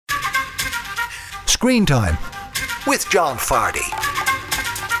Screen Time with John Fardy.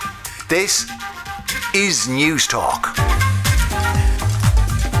 This is News Talk.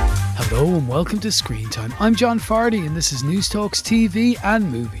 Hello and welcome to Screen Time. I'm John Fardy and this is News Talk's TV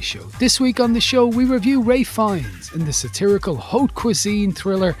and movie show. This week on the show we review Ralph Fiennes in the satirical haute cuisine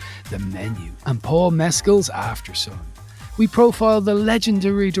thriller The Menu and Paul Mescal's Aftersun. We profile the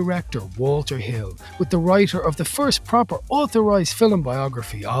legendary director Walter Hill with the writer of the first proper authorised film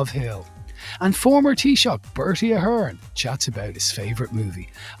biography of Hill. And former Taoiseach Bertie Ahern chats about his favourite movie.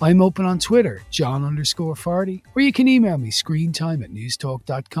 I'm open on Twitter, John_Fardy, or you can email me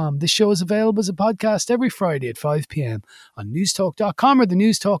screentime@newstalk.com. This show is available as a podcast every Friday at 5pm on newstalk.com or the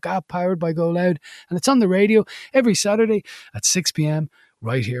Newstalk app powered by Go Loud, and it's on the radio every Saturday at 6pm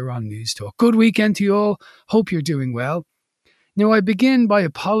right here on Newstalk. Good weekend to you all. Hope you're doing well. Now, I begin by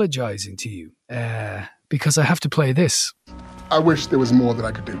apologising to you because I have to play this. I wish there was more that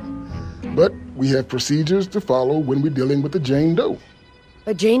I could do. But we have procedures to follow when we're dealing with a Jane Doe.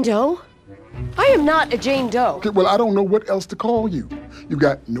 A Jane Doe? I am not a Jane Doe. Okay, well, I don't know what else to call you. You've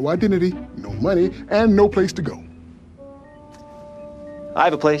got no identity, no money, and no place to go. I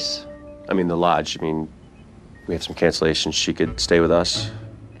have a place. I mean, the lodge. I mean, we have some cancellations. She could stay with us.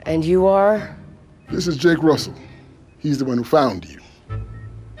 And you are? This is Jake Russell. He's the one who found you.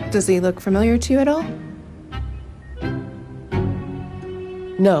 Does he look familiar to you at all?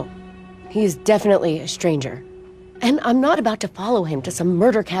 No. He is definitely a stranger. And I'm not about to follow him to some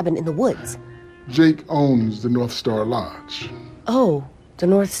murder cabin in the woods. Jake owns the North Star Lodge. Oh, the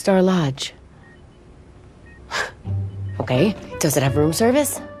North Star Lodge. Okay. Does it have room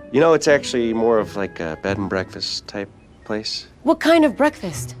service? You know, it's actually more of like a bed and breakfast type place. What kind of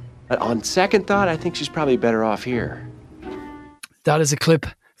breakfast? On second thought, I think she's probably better off here. That is a clip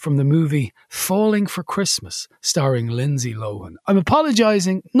from the movie Falling for Christmas, starring Lindsay Lohan. I'm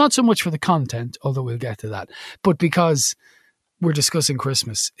apologising, not so much for the content, although we'll get to that, but because we're discussing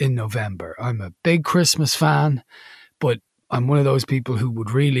Christmas in November. I'm a big Christmas fan, but I'm one of those people who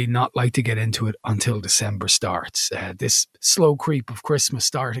would really not like to get into it until December starts. This slow creep of Christmas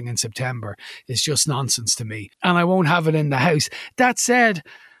starting in September is just nonsense to me, and I won't have it in the house. That said,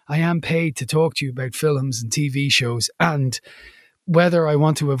 I am paid to talk to you about films and TV shows, and whether I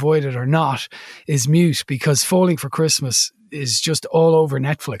want to avoid it or not is mute, because Falling for Christmas is just all over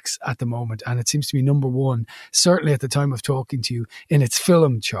Netflix at the moment, and it seems to be number one, certainly at the time of talking to you, in its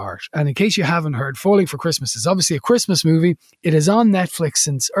film chart. And in case you haven't heard, Falling for Christmas is obviously a Christmas movie. It is on Netflix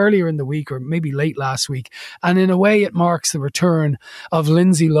since earlier in the week, or maybe late last week, and in a way it marks the return of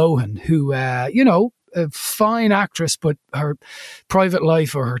Lindsay Lohan, who, a fine actress, but her private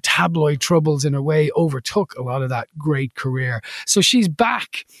life or her tabloid troubles in a way overtook a lot of that great career. So she's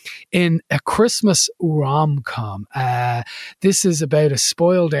back in a Christmas rom-com. This is about a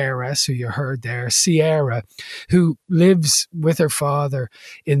spoiled heiress who you heard there, Sierra, who lives with her father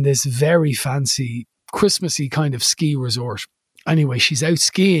in this very fancy Christmassy kind of ski resort. Anyway, she's out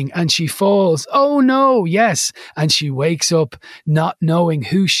skiing and she falls. Oh no, yes. And she wakes up not knowing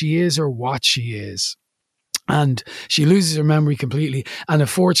who she is or what she is. And she loses her memory completely. And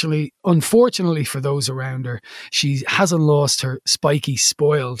unfortunately for those around her, she hasn't lost her spiky,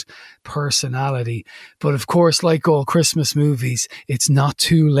 spoiled personality. But of course, like all Christmas movies, it's not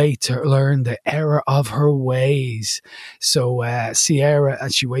too late to learn the error of her ways. So Sierra,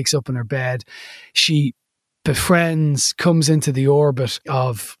 as she wakes up in her bed, she befriends, comes into the orbit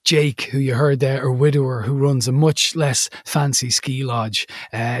of Jake, who you heard there, a widower who runs a much less fancy ski lodge.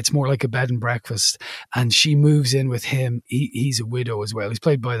 It's more like a bed and breakfast. And she moves in with him. He's a widow as well. He's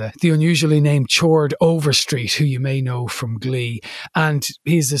played by the unusually named Chord Overstreet, who you may know from Glee. And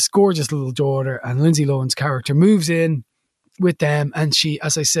he's this gorgeous little daughter. And Lindsay Lohan's character moves in with them, and she,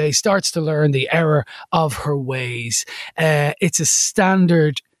 as I say, starts to learn the error of her ways. It's a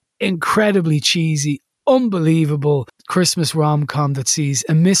standard, incredibly cheesy, unbelievable Christmas rom-com that sees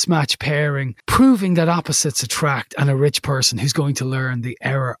a mismatched pairing proving that opposites attract, and a rich person who's going to learn the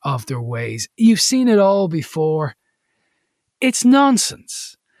error of their ways. You've seen it all before. It's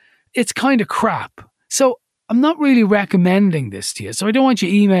nonsense. It's kind of crap. So I'm not really recommending this to you. So I don't want you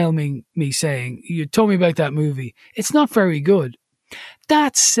emailing me saying, you told me about that movie. It's not very good.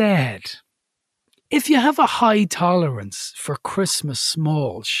 That said, if you have a high tolerance for Christmas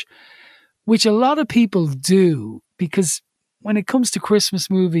smolch, which a lot of people do, because when it comes to Christmas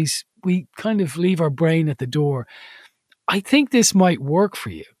movies, we kind of leave our brain at the door. I think this might work for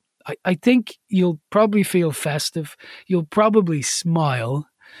you. I think you'll probably feel festive. You'll probably smile,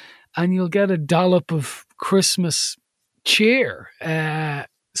 and you'll get a dollop of Christmas cheer.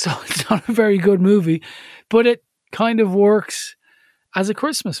 So it's not a very good movie, but it kind of works as a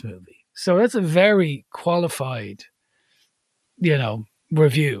Christmas movie. So that's a very qualified,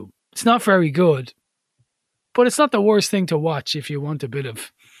 review. It's not very good, but it's not the worst thing to watch if you want a bit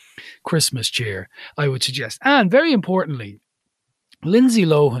of Christmas cheer, I would suggest. And very importantly, Lindsay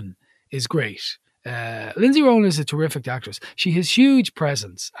Lohan is great. Lindsay Lohan is a terrific actress. She has huge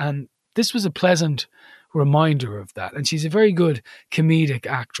presence, and this was a pleasant reminder of that. And she's a very good comedic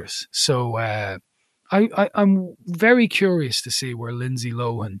actress. So I'm very curious to see where Lindsay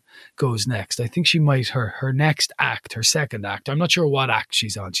Lohan goes next. I think she might, her next act, her second act, I'm not sure what act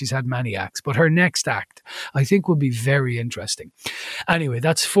she's on. She's had many acts, but her next act, I think, will be very interesting. Anyway,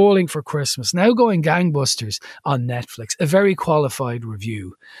 that's Falling for Christmas. Now going gangbusters on Netflix. A very qualified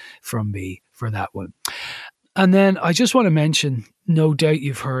review from me for that one. And then I just want to mention, no doubt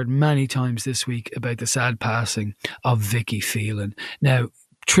you've heard many times this week about the sad passing of Vicky Phelan. Now,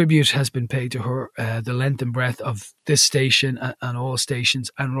 tribute has been paid to her, the length and breadth of this station and all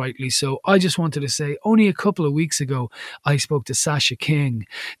stations, and rightly so. I just wanted to say, only a couple of weeks ago, I spoke to Sasha King,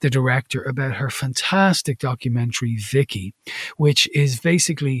 the director, about her fantastic documentary, Vicky, which is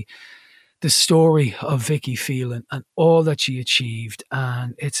basically the story of Vicky Phelan and all that she achieved.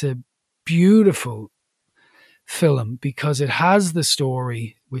 And it's a beautiful film because it has the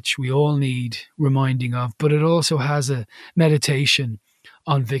story, which we all need reminding of, but it also has a meditation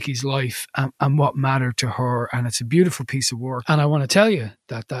on Vicky's life and what mattered to her. And it's a beautiful piece of work. And I want to tell you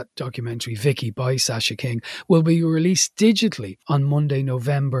that that documentary, Vicky by Sasha King, will be released digitally on Monday,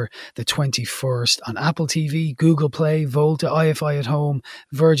 November the 21st on Apple TV, Google Play, Volta, IFI at Home,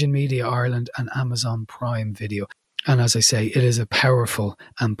 Virgin Media Ireland and Amazon Prime Video. And as I say, it is a powerful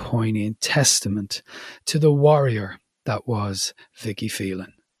and poignant testament to the warrior that was Vicky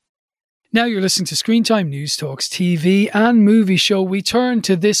Phelan. Now you're listening to Screen Time News Talks TV and movie show. We turn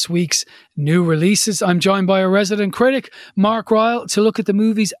to this week's new releases. I'm joined by a resident critic, Mark Ryle, to look at the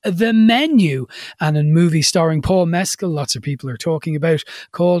movies The Menu and a movie starring Paul Mescal, lots of people are talking about,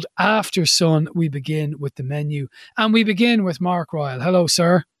 called After Sun. We begin with The Menu and we begin with Mark Ryle. Hello,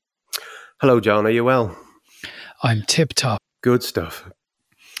 sir. Hello, John. Are you well? I'm tip-top. Good stuff.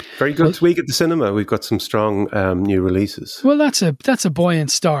 Very good week at the cinema. We've got some strong new releases. Well, that's a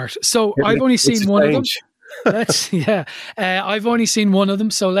buoyant start. So I've only seen one of them. I've only seen one of them.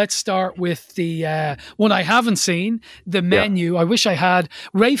 So let's start with the one I haven't seen, The Menu. I wish I had.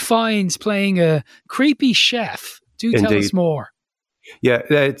 Ralph Fiennes playing a creepy chef. Do tell us more. Yeah,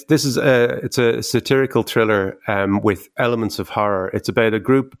 it's a satirical thriller with elements of horror. It's about a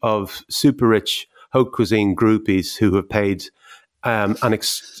group of super rich haute cuisine groupies who have paid an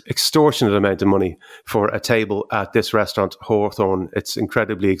extortionate amount of money for a table at this restaurant, Hawthorne. It's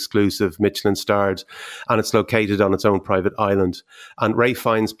incredibly exclusive, Michelin starred, and it's located on its own private island. And Ralph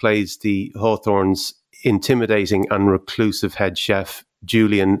Fiennes plays the Hawthorne's intimidating and reclusive head chef,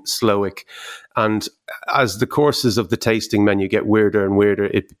 Julian Slowik. And as the courses of the tasting menu get weirder and weirder,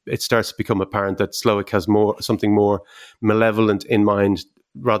 it starts to become apparent that Slowik has something more malevolent in mind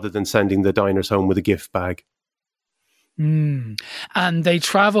rather than sending the diners home with a gift bag. And they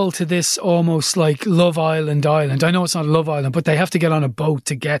travel to this almost like Love Island island. I know it's not Love Island, but they have to get on a boat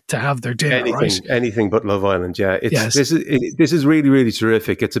to get to have their dinner. Anything but Love Island, yeah. This is really, really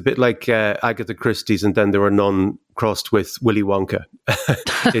terrific. It's a bit like Agatha Christie's, and then there were none crossed with Willy Wonka.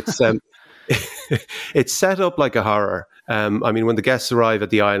 It's set up like a horror. I mean, when the guests arrive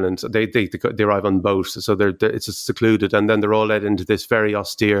at the island, they arrive on the boat, so it's secluded, and then they're all led into this very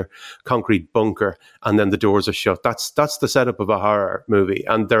austere concrete bunker, and then the doors are shut. That's the setup of a horror movie,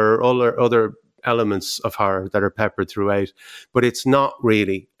 and there are other elements of horror that are peppered throughout, but it's not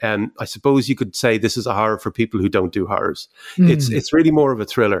really. I suppose you could say this is a horror for people who don't do horrors. It's really more of a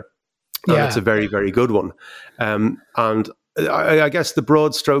thriller, and it's a very, very good one. And I guess the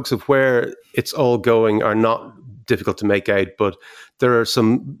broad strokes of where it's all going are not difficult to make out, but there are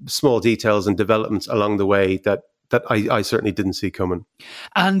some small details and developments along the way that I certainly didn't see coming.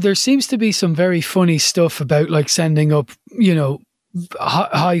 And there seems to be some very funny stuff about like sending up,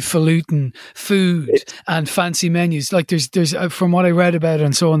 highfalutin food and fancy menus. Like there's from what I read about it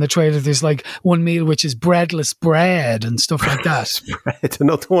and so on the trailer, there's like one meal which is breadless bread and stuff like that. Bread.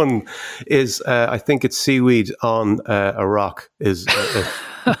 Another one is I think it's seaweed on a rock. It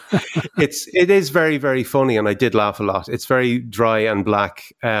is very, very funny, and I did laugh a lot. It's very dry and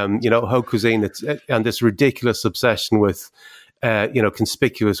black. Haute cuisine. And this ridiculous obsession with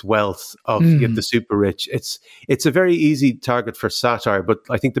conspicuous wealth of the super rich. It's a very easy target for satire, but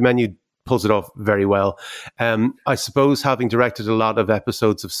I think The Menu pulls it off very well. I suppose, having directed a lot of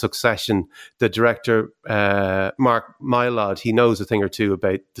episodes of Succession, the director, Mark Mylod, he knows a thing or two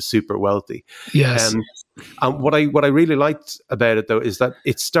about the super wealthy. Yes. And what I really liked about it, though, is that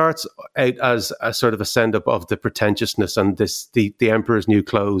it starts out as a sort of a send up of the pretentiousness and the emperor's new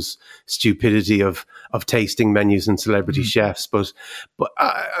clothes stupidity of tasting menus and celebrity chefs, but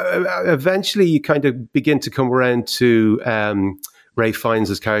eventually you kind of begin to come around to Ralph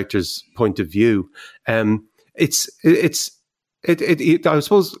Fiennes' character's point of view. I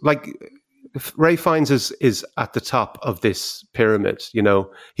suppose, like, Ralph Fiennes is at the top of this pyramid. You know,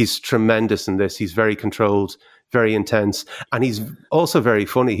 he's tremendous in this. He's very controlled, very intense, and he's also very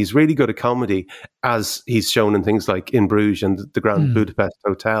funny. He's really good at comedy, as he's shown in things like In Bruges and the Grand Budapest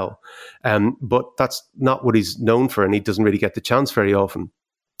Hotel. But that's not what he's known for, and he doesn't really get the chance very often.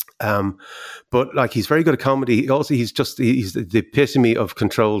 But like, he's very good at comedy. He's the epitome of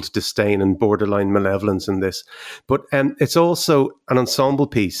controlled disdain and borderline malevolence in this. But it's also an ensemble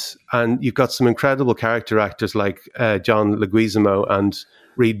piece, and you've got some incredible character actors like John Leguizamo and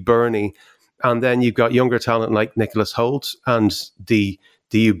Reed Birney, and then you've got younger talent like Nicholas Hoult and the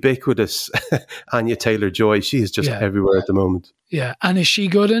ubiquitous Anya Taylor-Joy. She is just everywhere at the moment. Yeah, and is she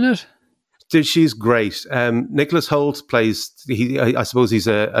good in it? She's great. Nicholas Hoult plays. I suppose he's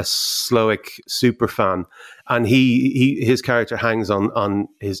a Slowick super fan, and his character hangs on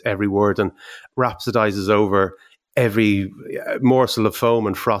his every word and rhapsodizes over every morsel of foam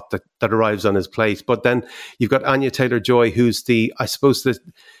and froth that arrives on his plate. But then you've got Anya Taylor-Joy, who's I suppose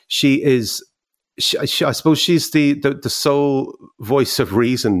she's the sole voice of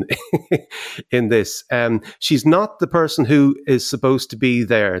reason in this. She's not the person who is supposed to be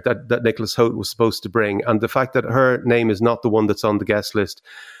there that Nicholas Hoult was supposed to bring. And the fact that her name is not the one that's on the guest list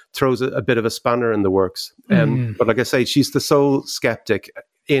throws a bit of a spanner in the works. But like I say, she's the sole skeptic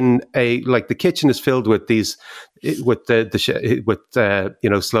in the kitchen is filled with Slowick's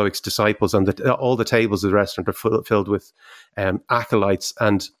disciples, and all the tables of the restaurant are filled with acolytes,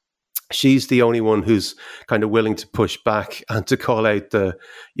 and she's the only one who's kind of willing to push back and to call out the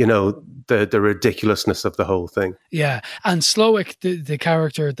ridiculousness of the whole thing. Yeah. And Slowick, the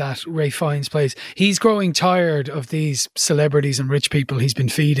character that Ralph Fiennes plays, he's growing tired of these celebrities and rich people he's been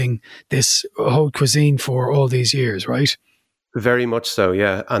feeding this whole cuisine for all these years, right? Very much so,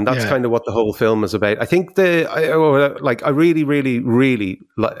 yeah. And that's kind of what the whole film is about. I think I really, really, really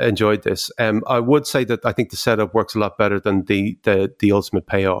enjoyed this. I would say that I think the setup works a lot better than the ultimate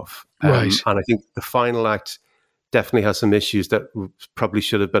payoff. Right. And I think the final act definitely has some issues that probably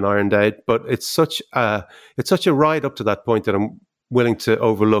should have been ironed out. But it's such a ride up to that point that I'm willing to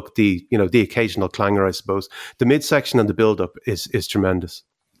overlook the occasional clangor, I suppose. The midsection and the build-up is tremendous.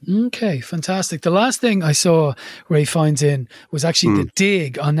 Okay, fantastic. The last thing I saw Ralph Fiennes in was actually The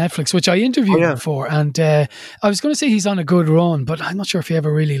Dig on Netflix, which I interviewed him for. And I was going to say he's on a good run, but I'm not sure if he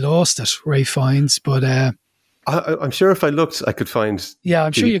ever really lost it, Ralph Fiennes. But I'm sure if I looked, I could find. Yeah,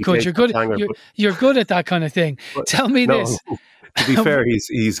 I'm sure you could. You're good at that kind of thing. Tell me this. To be fair,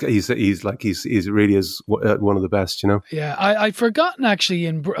 he's really is one of the best, you know. Yeah, I'd forgotten actually.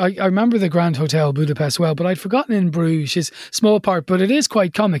 I remember the Grand Hotel Budapest well, but I'd forgotten In Bruges, his small part. But it is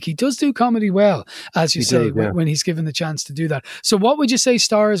quite comic. He does do comedy well, as you say, when he's given the chance to do that. So, what would you say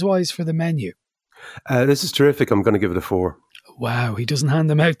stars wise for The Menu? This is terrific. I'm going to give it a 4. Wow, he doesn't hand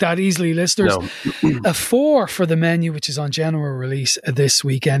them out that easily, listeners. No. A 4 for The Menu, which is on general release this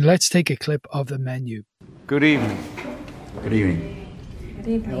weekend. Let's take a clip of The Menu. Good evening. Good evening. Good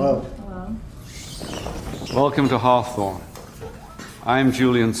evening. Hello. Welcome to Hawthorne. I'm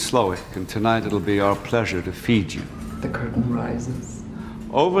Julian Slowick, and tonight it'll be our pleasure to feed you. The curtain rises.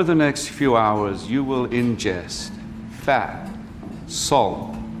 Over the next few hours, you will ingest fat,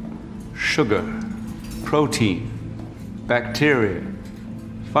 salt, sugar, protein, bacteria,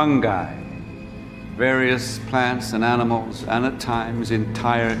 fungi, various plants and animals, and at times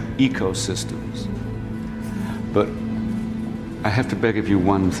entire ecosystems. But I have to beg of you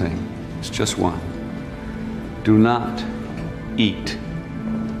one thing. It's just one. Do not eat.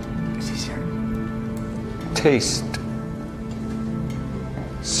 Is he certain? Taste.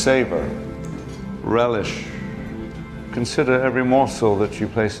 Savor. Relish. Consider every morsel that you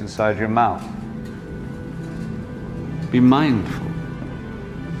place inside your mouth. Be mindful,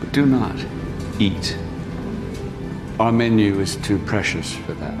 but do not eat. Our menu is too precious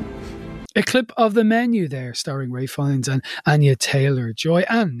for that. A clip of The Menu there, starring Ralph Fiennes and Anya Taylor-Joy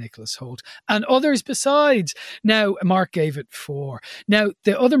and Nicholas Hoult and others besides. Now, Mark gave it 4. Now,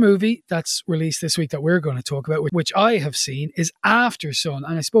 the other movie that's released this week that we're going to talk about, which I have seen, is Aftersun.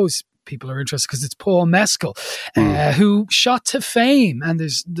 And I suppose people are interested because it's Paul Mescal, who shot to fame, and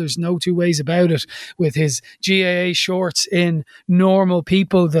there's no two ways about it, with his GAA shorts in Normal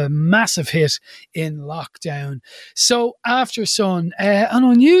People, the massive hit in lockdown. So After Sun, an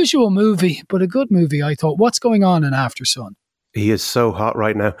unusual movie, but a good movie, I thought. What's going on in After Sun? He is so hot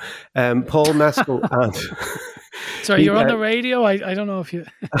right now. Paul Mescal and... Sorry, you're on the radio? I don't know if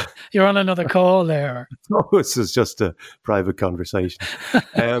you're on another call there. No, this is just a private conversation.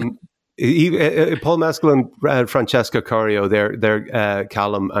 Paul Mescal and Francesca Corio, they're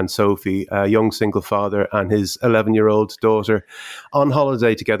Callum and Sophie, a young single father and his 11-year-old daughter, on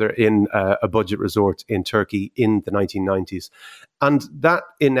holiday together in a budget resort in Turkey in the 1990s. And that,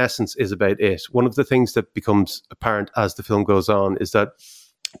 in essence, is about it. One of the things that becomes apparent as the film goes on is that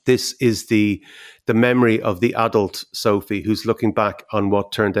this is the memory of the adult Sophie, who's looking back on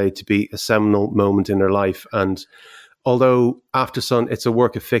what turned out to be a seminal moment in her life. And although After Sun, it's a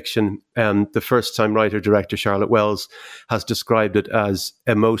work of fiction, the first-time writer-director Charlotte Wells has described it as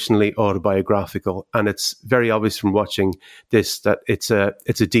emotionally autobiographical. And it's very obvious from watching this that it's a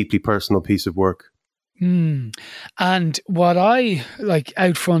deeply personal piece of work. And what I like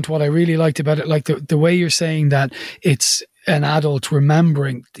out front, what I really liked about it, like the way you're saying that it's an adult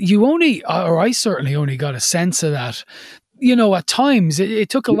remembering, I certainly only got a sense of that. You know, at times it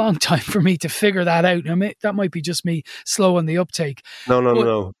took a long time for me to figure that out. I mean, that might be just me slow on the uptake.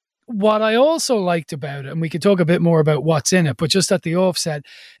 No. What I also liked about it, and we could talk a bit more about what's in it, but just at the offset,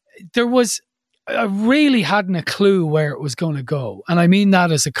 I really hadn't a clue where it was going to go. And I mean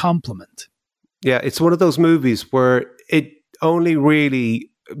that as a compliment. Yeah, it's one of those movies where it only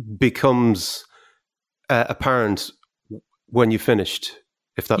really becomes apparent when you finished,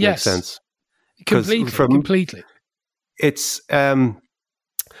 if that makes sense. Completely. It's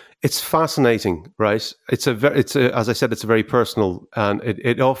fascinating, right? It's as I said, it's a very personal, and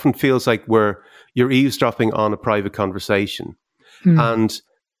it often feels like you're eavesdropping on a private conversation, and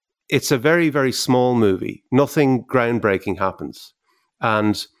it's a very, very small movie. Nothing groundbreaking happens.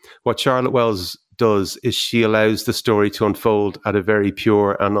 And what Charlotte Wells does is she allows the story to unfold at a very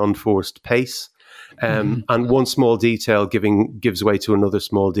pure and unforced pace. And one small detail gives way to another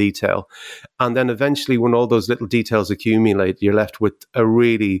small detail. And then eventually, when all those little details accumulate, you're left with a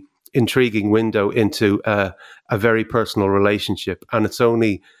really intriguing window into a very personal relationship. And it's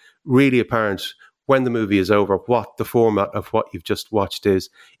only really apparent when the movie is over what the format of what you've just watched is,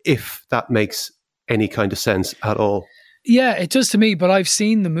 if that makes any kind of sense at all. Yeah, it does to me, but I've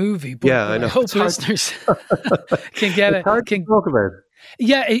seen the movie. But yeah, I know. I hope listeners can get it. Can talk about it.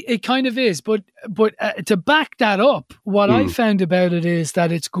 Yeah, it kind of is. But to back that up, what I found about it is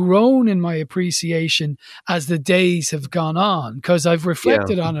that it's grown in my appreciation as the days have gone on, because I've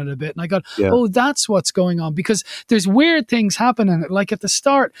reflected on it a bit and I got, oh, that's what's going on, because there's weird things happening. Like at the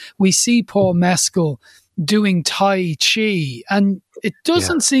start, we see Paul Mescal doing Tai Chi and it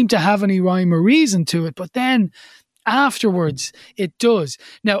doesn't seem to have any rhyme or reason to it. But then afterwards, it does.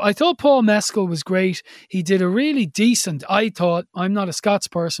 Now, I thought Paul Mescal was great. He did a really decent, I'm not a Scots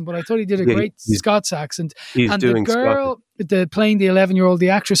person, but I thought he did a great Scots accent. And the girl playing the 11-year-old,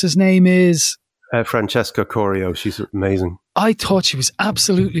 the actress's name is... Francesca Corio. She's amazing. I thought she was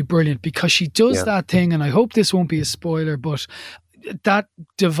absolutely brilliant because she does that thing, and I hope this won't be a spoiler, but that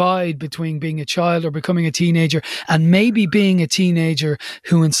divide between being a child or becoming a teenager and maybe being a teenager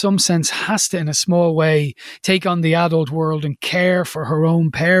who in some sense has to, in a small way, take on the adult world and care for her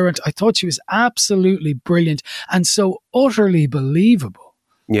own parent. I thought she was absolutely brilliant and so utterly believable.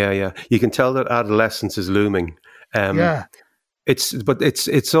 Yeah. You can tell that adolescence is looming. It's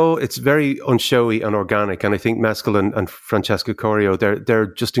very unshowy and organic, and I think Mescal and Francesca Corio, they're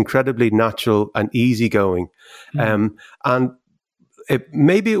just incredibly natural and easygoing. And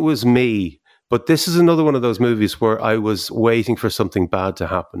maybe it was me, but this is another one of those movies where I was waiting for something bad to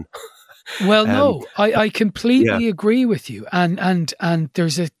happen. Well, no, I completely agree with you. And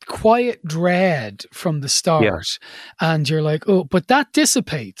there's a quiet dread from the start, and you're like, oh, but that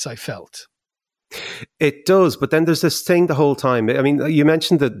dissipates, I felt. It does, but then there's this thing the whole time. I mean, you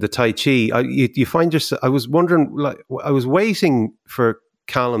mentioned the Tai Chi. You find yourself, I was wondering, like, I was waiting for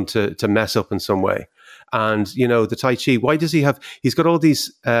Callum to mess up in some way. And, you know, the Tai Chi, why does he's got all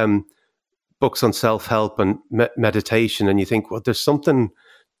these books on self-help and meditation, and you think, well, there's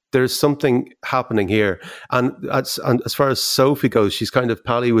something happening here. And as far as Sophie goes, she's kind of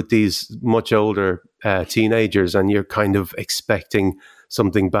pally with these much older teenagers, and you're kind of expecting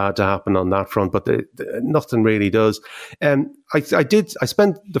something bad to happen on that front, but nothing really does. I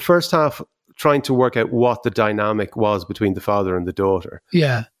spent the first half trying to work out what the dynamic was between the father and the daughter.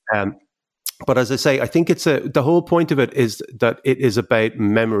 Yeah. But as I say, I think the whole point of it is that it is about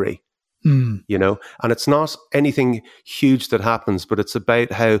memory. you know, and it's not anything huge that happens, but it's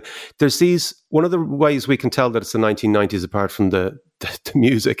about how there's these, one of the ways we can tell that it's the 1990s, apart from the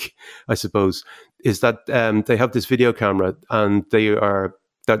music, I suppose, is that they have this video camera, and they are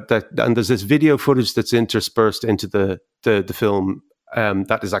and there's this video footage that's interspersed into the film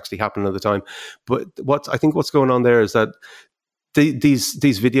that is actually happening at the time. But what's going on there is that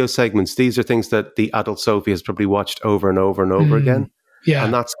these video segments, these are things that the adult Sophie has probably watched over and over and over again. Yeah.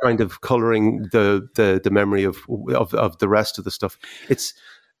 And that's kind of colouring the memory of the rest of the stuff.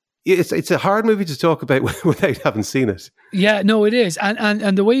 It's a hard movie to talk about without having seen it. Yeah, no, it is.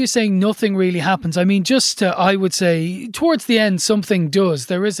 And the way you're saying nothing really happens, I mean, I would say towards the end, something does.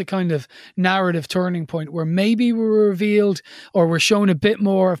 There is a kind of narrative turning point where maybe we're revealed or we're shown a bit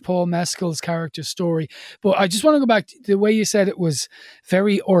more of Paul Mescal's character story. But I just want to go back to the way you said it was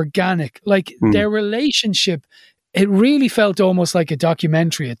very organic. Like their relationship, it really felt almost like a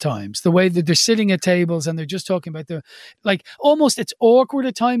documentary at times. The way that they're sitting at tables and they're just talking about almost it's awkward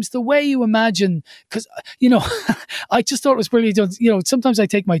at times. The way you imagine, because, you know, I just thought it was brilliant. You know, sometimes I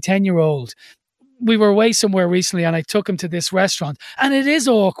take my 10-year-old. We were away somewhere recently and I took him to this restaurant, and it is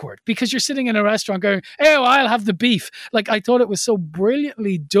awkward because you're sitting in a restaurant going, "Oh, I'll have the beef." Like, I thought it was so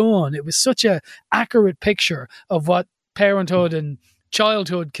brilliantly done. It was such a accurate picture of what parenthood and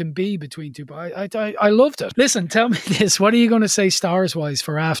childhood can be between two. But I loved it. Listen, tell me this. What are you going to say stars-wise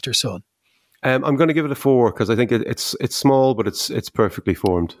for Aftersun? I'm going to give it a 4 because I think it's small, but it's perfectly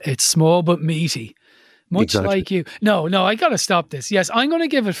formed. It's small but meaty. Much like you. No, I got to stop this. Yes, I'm going to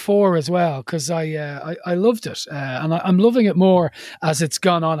give it 4 as well because I loved it. And I'm loving it more as it's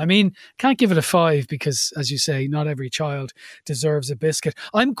gone on. I mean, can't give it a 5 because, as you say, not every child deserves a biscuit.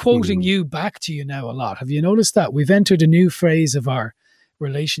 I'm quoting you back to you now a lot. Have you noticed that? We've entered a new phase of our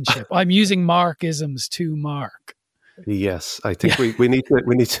relationship. I'm using Mark-isms to Mark. Yes, I think we need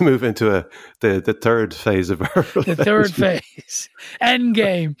to move into the third phase of our relationship. The third phase, end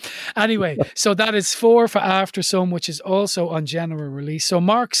game. Anyway, so that is 4 for Aftersun, which is also on general release. So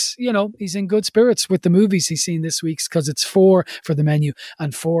Mark's, you know, he's in good spirits with the movies he's seen this week because it's 4 for The Menu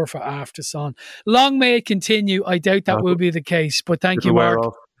and 4 for Aftersun. Long may it continue. I doubt that will be the case, but thank you, Mark.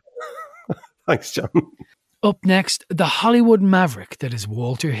 Thanks, John. Up next, the Hollywood maverick that is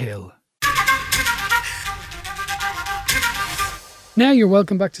Walter Hill. Now you're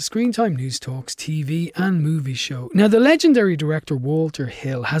welcome back to Screen Time, News Talks TV and movie show. Now, the legendary director Walter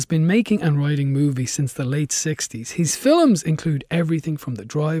Hill has been making and writing movies since the late 60s. His films include everything from The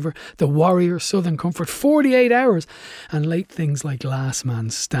Driver, The Warrior, Southern Comfort, 48 Hours, and late things like Last Man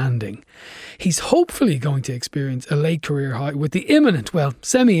Standing. He's hopefully going to experience a late career high with the imminent, well,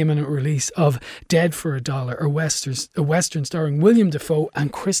 semi-imminent release of Dead for a Dollar, a western starring William Dafoe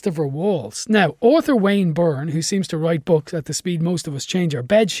and Christopher Waltz. Now, author Wayne Byrne, who seems to write books at the speed most of us change our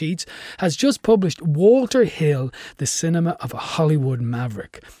bed sheets, has just published Walter Hill, The Cinema of a Hollywood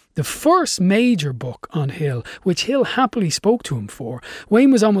Maverick. The first major book on Hill, which Hill happily spoke to him for.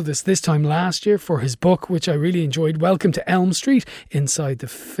 Wayne was on with us this time last year for his book, which I really enjoyed, Welcome to Elm Street, Inside the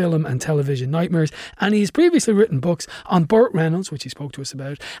Film and Television Nightmares. And he's previously written books on Burt Reynolds, which he spoke to us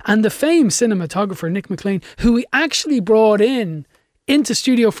about, and the famed cinematographer Nick McLean, who he actually brought into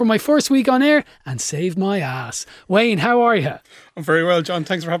studio for my first week on air and saved my ass. Wayne, how are you? I'm very well, John.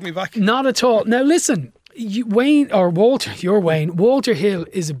 Thanks for having me back. Not at all. Now listen, Walter Hill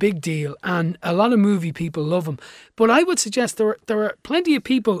is a big deal and a lot of movie people love him. But I would suggest there are plenty of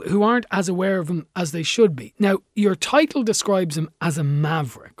people who aren't as aware of him as they should be. Now, your title describes him as a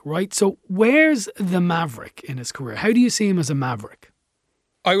maverick, right? So where's the maverick in his career? How do you see him as a maverick?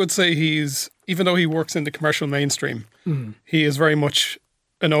 I would say even though he works in the commercial mainstream, he is very much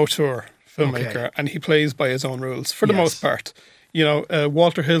an auteur filmmaker, and he plays by his own rules for the most part. You know,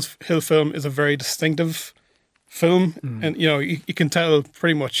 Walter Hill film is a very distinctive film, and you know you can tell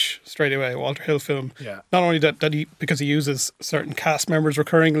pretty much straight away Walter Hill film. Yeah. Not only that he, because he uses certain cast members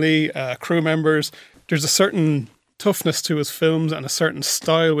recurringly, crew members. There's a certain toughness to his films and a certain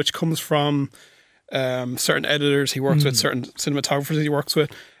style which comes from certain editors he works with, certain cinematographers he works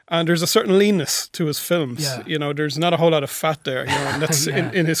with. And there's a certain leanness to his films. Yeah. You know, there's not a whole lot of fat there, you know, and that's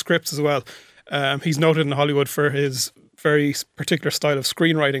in his scripts as well. He's noted in Hollywood for his very particular style of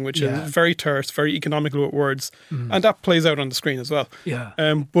screenwriting, which is very terse, very economical with words. And that plays out on the screen as well. Yeah.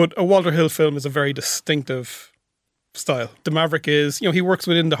 But a Walter Hill film is a very distinctive style. The Maverick is, you know, he works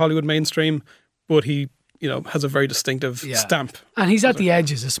within the Hollywood mainstream, but he, you know, has a very distinctive stamp. And he's at the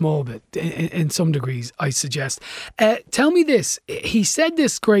edges a small bit, in some degrees, I suggest. Tell me this. He said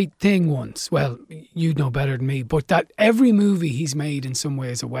this great thing once, well, you'd know better than me, but that every movie he's made in some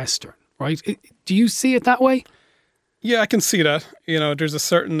way is a Western, right? Do you see it that way? Yeah, I can see that. You know, there's a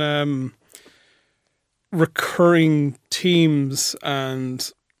certain recurring themes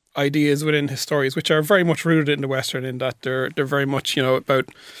and ideas within his stories, which are very much rooted in the Western, in that they're very much, you know, about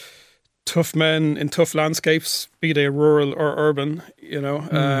tough men in tough landscapes, be they rural or urban. You know,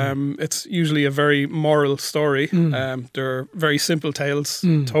 it's usually a very moral story. They're very simple tales,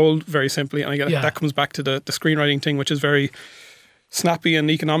 told very simply, and again, that comes back to the screenwriting thing, which is very snappy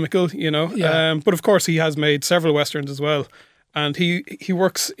and economical. You know, but of course, he has made several westerns as well, and he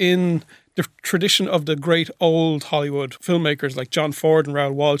works in the tradition of the great old Hollywood filmmakers like John Ford and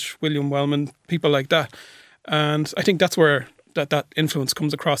Raoul Walsh, William Wellman, people like that. And I think that's where that influence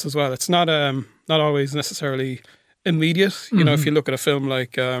comes across as well. It's not always necessarily immediate. You know, if you look at a film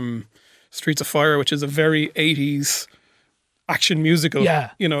like Streets of Fire, which is a very 80s action musical,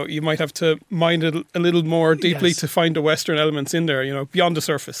 you know, you might have to mind it a little more deeply to find the Western elements in there, you know, beyond the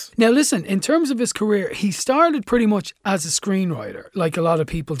surface. Now listen, in terms of his career, he started pretty much as a screenwriter, like a lot of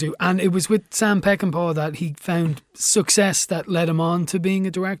people do, and it was with Sam Peckinpah that he found success that led him on to being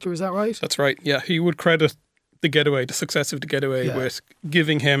a director, is that right? That's right, yeah. He would credit The Getaway, the success of The Getaway, with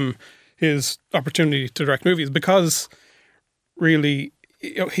giving him his opportunity to direct movies, because really,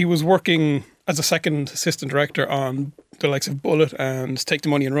 you know, he was working as a second assistant director on the likes of Bullet and Take the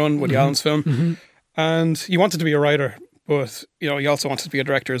Money and Run, Woody Allen's film. And he wanted to be a writer, but, you know, he also wanted to be a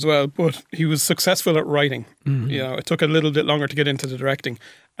director as well. But he was successful at writing. You know, it took a little bit longer to get into the directing.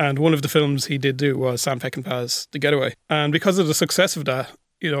 And one of the films he did do was Sam Peckinpah's The Getaway. And because of the success of that,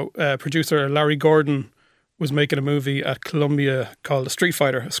 you know, producer Larry Gordon was making a movie at Columbia called The Street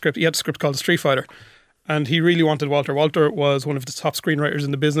Fighter. He had a script called The Street Fighter. And he really wanted Walter. Walter was one of the top screenwriters in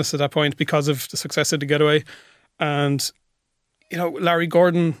the business at that point because of the success of The Getaway. And, you know, Larry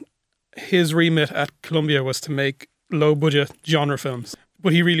Gordon, his remit at Columbia was to make low-budget genre films.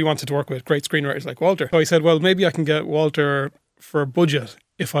 But he really wanted to work with great screenwriters like Walter. So he said, well, maybe I can get Walter for a budget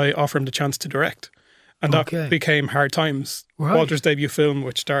if I offer him the chance to direct. And that became Hard Times, Walter's debut film,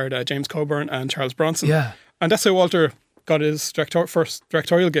 which starred James Coburn and Charles Bronson. Yeah. And that's how Walter got his first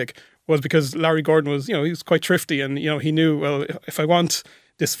directorial gig, was because Larry Gordon was, you know, he was quite thrifty, and, you know, he knew, well, if I want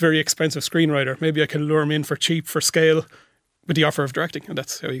this very expensive screenwriter, maybe I can lure him in for cheap, for scale, with the offer of directing. And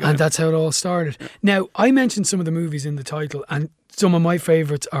that's how he got it. And that's how it all started. Now, I mentioned some of the movies in the title, and some of my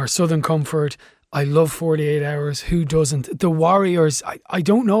favourites are Southern Comfort. I love 48 Hours. Who doesn't? The Warriors, I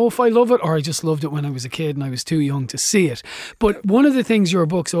don't know if I love it or I just loved it when I was a kid and I was too young to see it. But one of the things your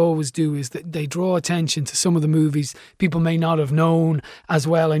books always do is that they draw attention to some of the movies people may not have known as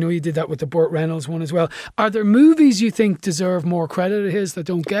well. I know you did that with the Burt Reynolds one as well. Are there movies you think deserve more credit of his that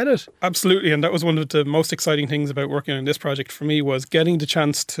don't get it? Absolutely. And that was one of the most exciting things about working on this project for me, was getting the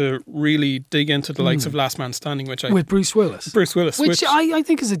chance to really dig into the likes of Last Man Standing, with Bruce Willis. Which I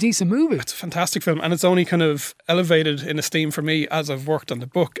think is a decent movie. It's a fantastic film, and it's only kind of elevated in esteem for me as I've worked on the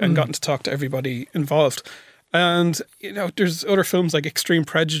book and gotten to talk to everybody involved. And, you know, there's other films like Extreme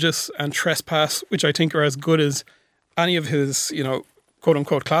Prejudice and Trespass, which I think are as good as any of his, you know, quote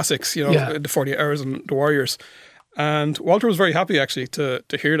unquote classics, you know, the 48 Hours and the Warriors. And Walter was very happy actually to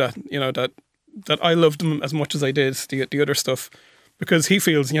hear that, you know, that I loved them as much as I did the other stuff, because he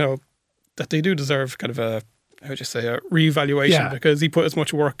feels, you know, that they do deserve kind of a reevaluation, because he put as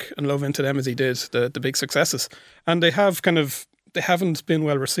much work and love into them as he did the big successes. And they haven't been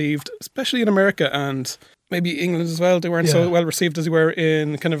well received, especially in America and maybe England as well. They weren't so well received as they were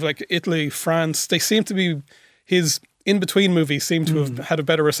in kind of like Italy, France. They seem to be, his in-between movies seem to have had a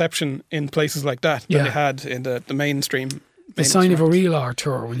better reception in places like that than they had in the mainstream. The sign of a real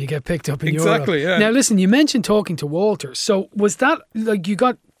auteur when you get picked up in Europe. Exactly, yeah. Now listen, you mentioned talking to Walter. So was that, like, you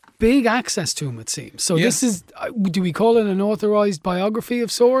got big access to him, it seems. So this is, do we call it an authorised biography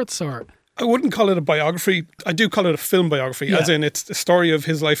of sorts, or? I wouldn't call it a biography. I do call it a film biography, as in it's the story of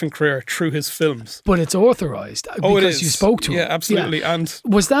his life and career through his films. But it's authorised because you spoke to him. Yeah, absolutely. Yeah. And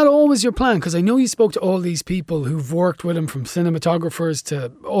was that always your plan? Because I know you spoke to all these people who've worked with him, from cinematographers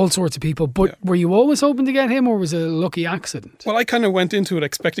to all sorts of people, but were you always hoping to get him, or was it a lucky accident? Well, I kind of went into it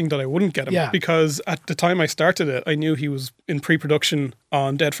expecting that I wouldn't get him, because at the time I started it, I knew he was in pre-production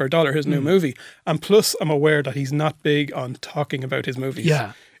on Dead for a Dollar, his new movie. And plus, I'm aware that he's not big on talking about his movies.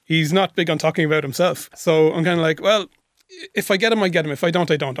 Yeah. He's not big on talking about himself. So I'm kind of like, well, if I get him, I get him. If I don't,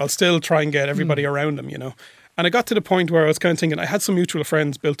 I don't. I'll still try and get everybody around him, you know. And I got to the point where I was kind of thinking, I had some mutual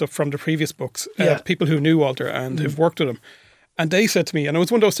friends built up from the previous books, people who knew Walter and who've worked with him. And they said to me, and it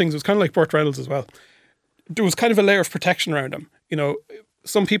was one of those things, it was kind of like Burt Reynolds as well. There was kind of a layer of protection around him. You know,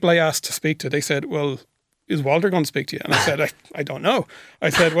 some people I asked to speak to, they said, well, is Walter going to speak to you? And I said, I don't know. I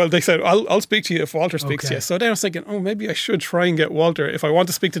said, well, they said, I'll speak to you if Walter speaks to you. So then I was thinking, maybe I should try and get Walter, if I want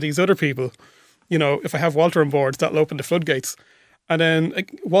to speak to these other people, you know, if I have Walter on board, that'll open the floodgates. And then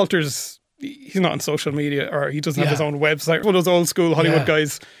like, Walter's, he's not on social media, or he doesn't have his own website, one of those old school Hollywood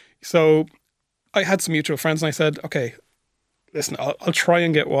guys. So I had some mutual friends and I said, okay, listen, I'll try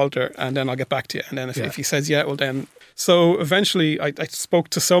and get Walter and then I'll get back to you. And then if he says, yeah, well then. So eventually I spoke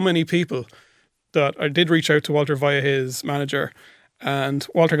to so many people that I did reach out to Walter via his manager. And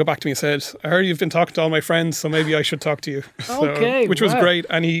Walter got back to me and said, I heard you've been talking to all my friends, so maybe I should talk to you. Which was great.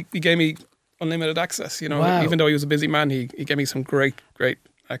 And he gave me unlimited access, you know, even though he was a busy man, he gave me some great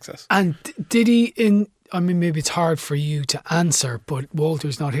access. And did he, I mean, maybe it's hard for you to answer, but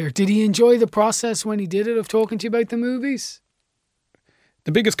Walter's not here. Did he enjoy the process when he did it of talking to you about the movies?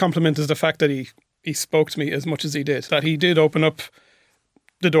 The biggest compliment is the fact that he spoke to me as much as he did, that he did open up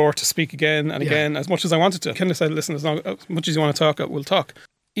the door to speak again and again as much as I wanted to. I kind of said, listen, as much as you want to talk, we'll talk.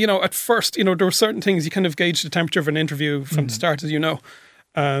 You know, at first, you know, there were certain things, you kind of gauge the temperature of an interview from the start, as you know.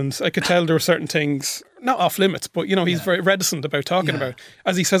 And I could tell there were certain things, not off limits, but, you know, he's very reticent about talking about.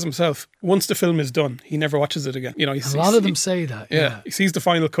 As he says himself, once the film is done, he never watches it again. You know, a lot of them say that. Yeah, he sees the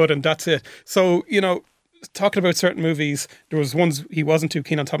final cut and that's it. So, you know, talking about certain movies, there was ones he wasn't too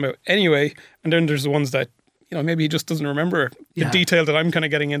keen on talking about anyway, and then there's the ones that, you know, maybe he just doesn't remember the detail that I'm kind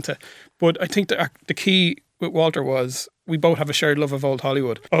of getting into. But I think the key with Walter was we both have a shared love of old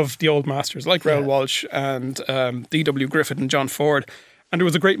Hollywood, of the old masters like Raoul Walsh and D.W. Griffith and John Ford. And there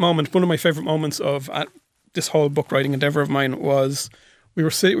was a great moment. One of my favourite moments of this whole book writing endeavour of mine was we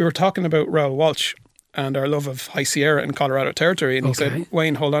were talking about Raoul Walsh and our love of High Sierra and Colorado Territory. And he said,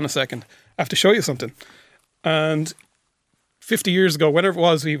 Wayne, hold on a second. I have to show you something. And 50 years ago, whenever it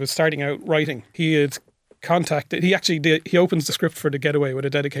was he was starting out writing, he had contacted, he opens the script for The Getaway with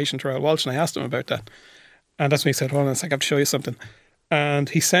a dedication to Raoul Walsh, and I asked him about that. And that's when he said, hold on a second, I have to show you something. And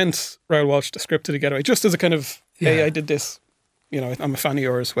he sent Raoul Walsh the script to The Getaway, just as a kind of, hey, I did this, you know, I'm a fan of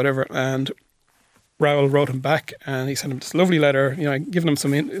yours, whatever. And Raoul wrote him back, and he sent him this lovely letter, you know, giving him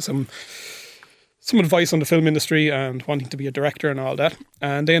some advice on the film industry and wanting to be a director and all that.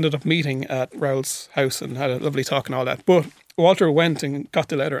 And they ended up meeting at Raoul's house and had a lovely talk and all that. But Walter went and got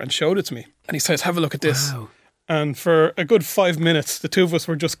the letter and showed it to me. And he says, have a look at this. Wow. And for a good 5 minutes, the two of us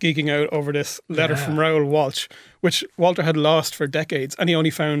were just geeking out over this letter from Raoul Walsh, which Walter had lost for decades. And he only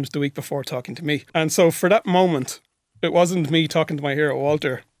found the week before talking to me. And so for that moment, it wasn't me talking to my hero,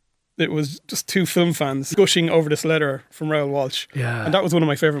 Walter. It was just two film fans gushing over this letter from Raoul Walsh. Yeah. And that was one of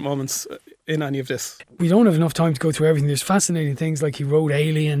my favourite moments in any of this. We don't have enough time to go through everything. There's fascinating things like he wrote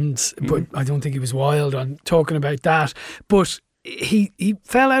Aliens, but I don't think he was wild on talking about that. But he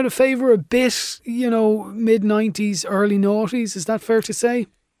fell out of favour a bit, you know, mid-90s, early noughties. Is that fair to say?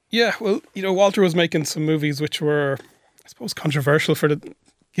 Yeah, well, you know, Walter was making some movies which were, I suppose, controversial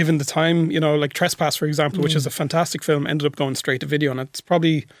given the time. You know, like Trespass, for example, which is a fantastic film, ended up going straight to video, and it's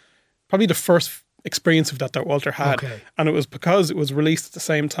probably the first experience of that Walter had. Okay. And it was because it was released at the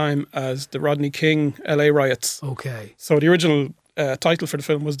same time as the Rodney King LA riots. Okay. So the original title for the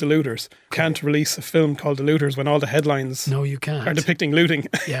film was The Looters. Can't release a film called The Looters when all the headlines are depicting looting.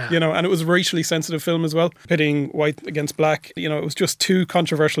 Yeah. You know, and it was a racially sensitive film as well, pitting white against black. You know, it was just too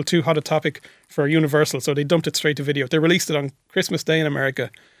controversial, too hot a topic for Universal, so they dumped it straight to video. They released it on Christmas Day in America,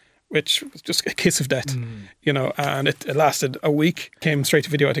 which was just a kiss of death, you know, and it lasted a week, came straight to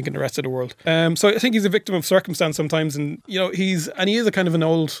video, I think, in the rest of the world. So I think he's a victim of circumstance sometimes, and, you know, he is a kind of an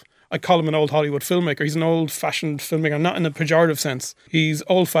old, I call him an old Hollywood filmmaker. He's an old-fashioned filmmaker, not in a pejorative sense. He's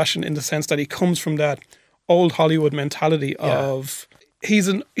old-fashioned in the sense that he comes from that old Hollywood mentality of, he's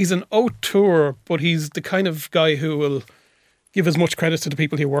an auteur, but he's the kind of guy who will give as much credit to the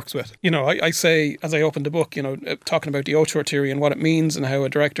people he works with. You know, I say, as I open the book, you know, talking about the auteur theory and what it means and how a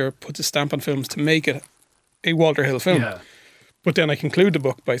director puts a stamp on films to make it a Walter Hill film. Yeah. But then I conclude the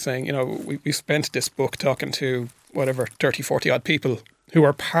book by saying, you know, we spent this book talking to whatever, 30, 40 odd people who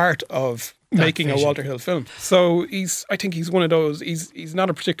are part of making a Walter Hill film. So I think he's one of those, he's not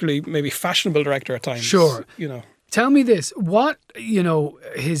a particularly maybe fashionable director at times. Sure. You know. Tell me this, what, you know,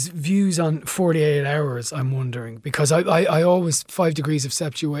 his views on 48 Hours, I'm wondering, because I always, 5 degrees of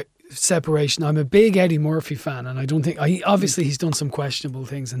separation, I'm a big Eddie Murphy fan, and I don't think, obviously he's done some questionable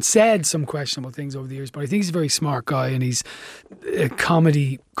things and said some questionable things over the years, but I think he's a very smart guy, and he's a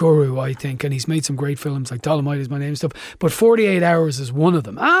comedy guru, I think, and he's made some great films like Dolomite Is My Name and stuff, but 48 Hours is one of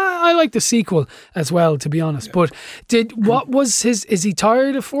them. I like the sequel as well, to be honest, but is he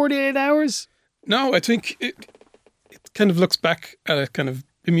tired of 48 Hours? No, I think it kind of looks back at it kind of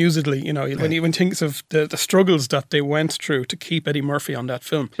amusedly, you know, when he thinks of the struggles that they went through to keep Eddie Murphy on that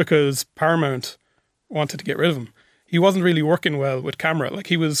film, because Paramount wanted to get rid of him. He wasn't really working well with camera. Like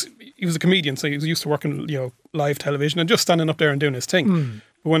he was a comedian, so he was used to working, you know, live television and just standing up there and doing his thing.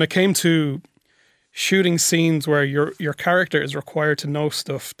 But when it came to shooting scenes where your character is required to know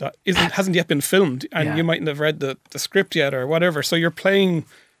stuff that hasn't yet been filmed, and you mightn't have read the script yet or whatever. So you're playing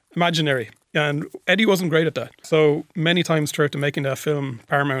imaginary. And Eddie wasn't great at that. So many times throughout the making of that film,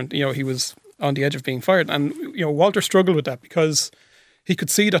 Paramount, he was on the edge of being fired. And, Walter struggled with that because he could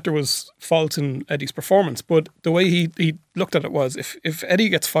see that there was fault in Eddie's performance. But the way he looked at it was, if Eddie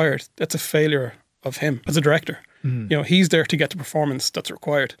gets fired, that's a failure of him as a director. He's there to get the performance that's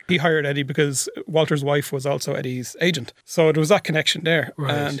required. He hired Eddie because Walter's wife was also Eddie's agent. So there was that connection there.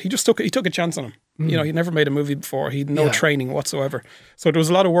 Right. And he took a chance on him. He'd never made a movie before. He had no training whatsoever. So there was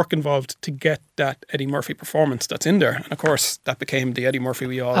a lot of work involved to get that Eddie Murphy performance that's in there. And of course, that became the Eddie Murphy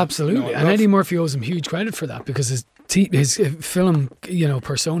we all absolutely. And Eddie Murphy owes him huge credit for that because his film,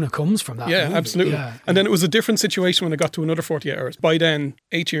 persona comes from that. Yeah, movie. Absolutely. Yeah. And then it was a different situation when it got to another 48 Hours. By then,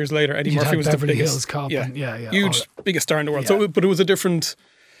 8 years later, Eddie Murphy was Beverly the biggest, Hills Cop. huge, biggest star in the world. So, but it was a different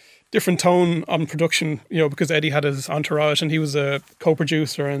tone on production, because Eddie had his entourage and he was a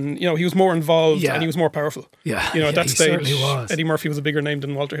co-producer and, he was more involved and he was more powerful. At that stage, Eddie Murphy was a bigger name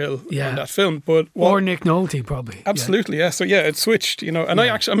than Walter Hill in that film. But or Nick Nolte, probably. Absolutely, yeah. So, it switched, and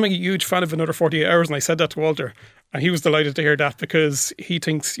I'm a huge fan of Another 48 Hours, and I said that to Walter. And he was delighted to hear that because he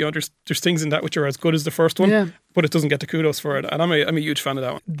thinks, there's things in that which are as good as the first one, but it doesn't get the kudos for it. And I'm a huge fan of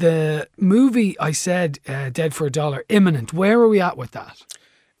that one. The movie, I said, Dead for a Dollar, imminent. Where are we at with that?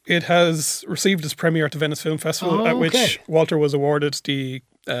 It has received its premiere at the Venice Film Festival, at which Walter was awarded the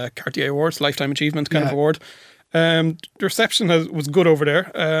Cartier Awards, Lifetime Achievement kind of award. The reception was good over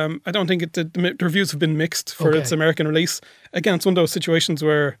there. I don't think the reviews have been mixed for its American release. Again, it's one of those situations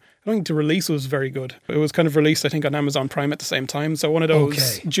where I don't think the release was very good. It was kind of released, I think, on Amazon Prime at the same time. So one of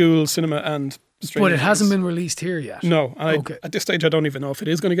those dual cinema and streaming. But it hasn't been released here yet. No. At this stage, I don't even know if it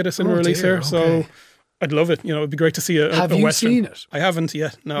is going to get a cinema release here. So I'd love it. It'd be great to see a Have you Western. seen it? I haven't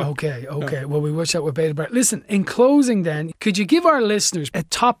yet, no. Okay. No. Well, we watch that with bated breath. Listen, in closing then, could you give our listeners a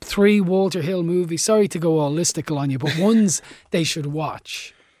top 3 Walter Hill movies? Sorry to go all listicle on you, but ones they should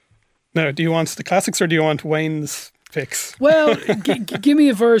watch. Now, do you want the classics or do you want Wayne's picks? Well, give me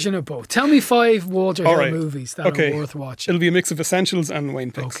a version of both. Tell me 5 Walter Hill movies that are worth watching. It'll be a mix of essentials and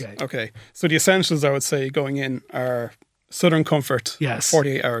Wayne picks. Okay. So the essentials, I would say, going in are Southern Comfort,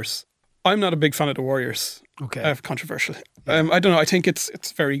 48 Hours. I'm not a big fan of The Warriors. Okay. Controversial. I don't know. I think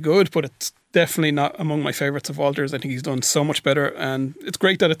it's very good, but it's definitely not among my favourites of Walter's. I think he's done so much better, and it's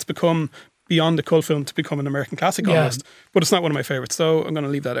great that it's become beyond the cult film to become an American classic almost. But it's not one of my favourites, so I'm going to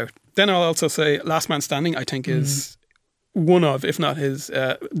leave that out. Then I'll also say Last Man Standing, I think is one of, if not his,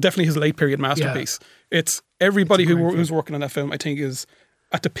 definitely his late period masterpiece. It's everybody who's working on that film, I think, is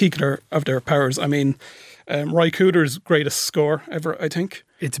at the peak of their powers. I mean, Roy Cooder's greatest score ever, I think.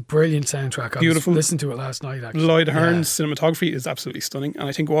 It's a brilliant soundtrack. Beautiful. I listened to it last night, actually. Lloyd Hearn's cinematography is absolutely stunning. And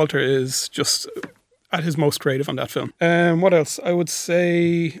I think Walter is just at his most creative on that film. What else? I would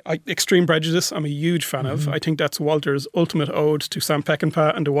say Extreme Prejudice, I'm a huge fan of. I think that's Walter's ultimate ode to Sam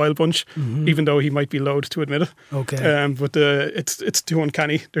Peckinpah and the Wild Bunch, even though he might be loath to admit it. But it's too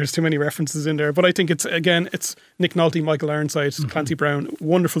uncanny. There's too many references in there. But I think it's Nick Nolte, Michael Ironside, Clancy Brown,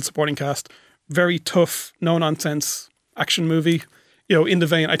 wonderful supporting cast. Very tough, no-nonsense action movie. In the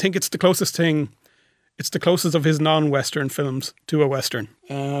vein, I think it's the closest thing. It's the closest of his non-Western films to a Western.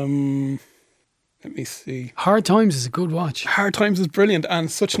 Let me see. Hard Times is a good watch. Hard Times is brilliant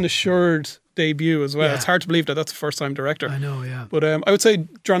and such an assured debut as well. It's hard to believe that that's a first-time director. I know, yeah. But I would say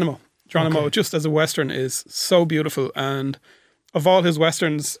Geronimo, just as a Western, is so beautiful. And of all his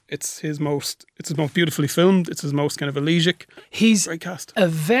Westerns, it's his most beautifully filmed. It's his most kind of elegiac. He's great cast.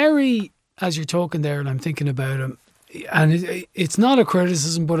 As you're talking there and I'm thinking about him, and it's not a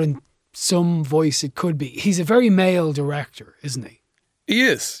criticism, but in some voice it could be. He's a very male director, isn't he? He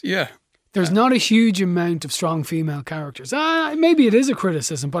is, yeah. There's not a huge amount of strong female characters. Maybe it is a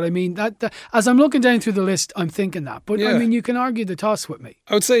criticism, but I mean, that as I'm looking down through the list, I'm thinking that. But I mean, you can argue the toss with me.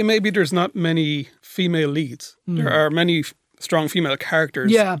 I would say maybe there's not many female leads. There are many strong female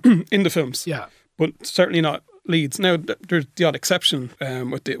characters in the films, but certainly not leads. Now, there's the odd exception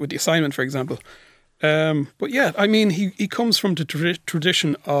with the Assignment, for example. But yeah, I mean, he comes from the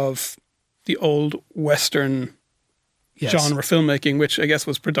tradition of the old Western genre filmmaking, which I guess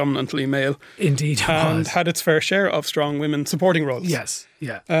was predominantly male. Indeed, and had its fair share of strong women supporting roles. Yes,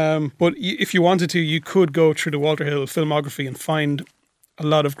 yeah. But if you wanted to, you could go through the Walter Hill filmography and find a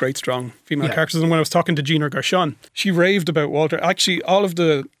lot of great, strong female characters. And when I was talking to Gina Gershon, she raved about Walter. Actually, all of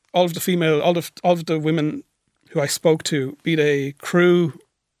the women who I spoke to, be they crew,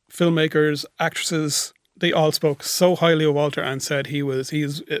 filmmakers, actresses, they all spoke so highly of Walter and said he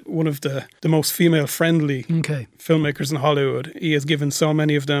is one of the most female friendly filmmakers in Hollywood. He has given so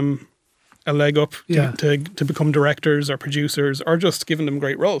many of them a leg up Yeah. to become directors or producers, or just giving them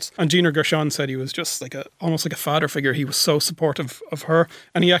great roles. And Gina Gershon said he was just like almost like a father figure. He was so supportive of her,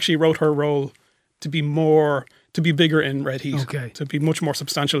 and he actually wrote her role to be bigger in Red Heat, to be much more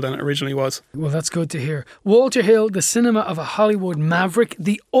substantial than it originally was. Well, that's good to hear. Walter Hill, The Cinema of a Hollywood Maverick,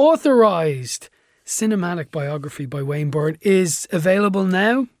 the authorised cinematic biography by Wayne Byrne, is available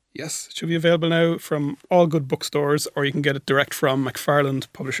now. Yes, it should be available now from all good bookstores, or you can get it direct from McFarland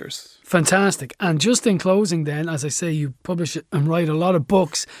Publishers. Fantastic. And just in closing then, as I say, you publish and write a lot of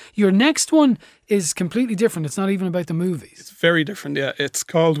books. Your next one is completely different. It's not even about the movies. It's very different, yeah. It's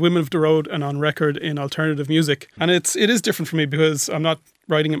called Women of the Road and On Record in Alternative Music. And it is different for me because I'm not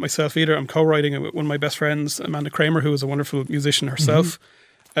writing it myself either. I'm co-writing it with one of my best friends, Amanda Kramer, who is a wonderful musician herself.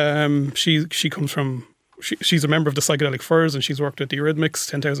 She comes from... She's a member of the Psychedelic Furs, and she's worked with the Eurythmics,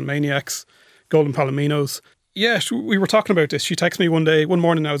 10,000 Maniacs, Golden Palominos. Yeah, we were talking about this. She texted me one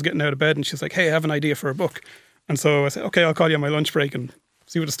morning I was getting out of bed, and she's like, hey, I have an idea for a book. And so I said, okay, I'll call you on my lunch break and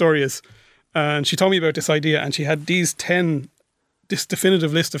see what the story is. And she told me about this idea, and she had this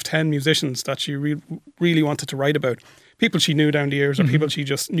definitive list of 10 musicians that she really wanted to write about. People she knew down the years, or people she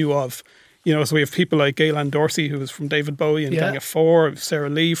just knew of. You know, so we have people like Gaylan Dorsey, who was from David Bowie and Gang of Four, Sarah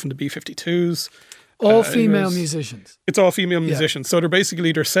Lee from the B-52s. All female musicians. It's all female musicians. So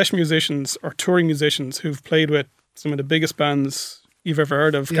they're session musicians or touring musicians who've played with some of the biggest bands you've ever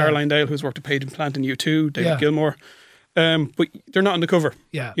heard of. Caroline Dale, who's worked with Page & Plant in U2, David Gilmour. But they're not on the cover.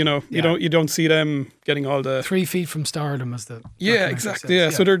 Yeah. You know, you don't see them getting all the 3 feet from stardom as the exactly. Yeah.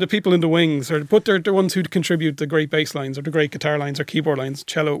 So they're the people in the wings, but they're the ones who contribute the great bass lines or the great guitar lines or keyboard lines,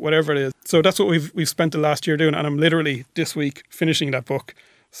 cello, whatever it is. So that's what we've spent the last year doing, and I'm literally this week finishing that book.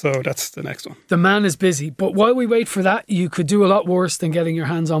 So that's the next one. The man is busy. But while we wait for that, you could do a lot worse than getting your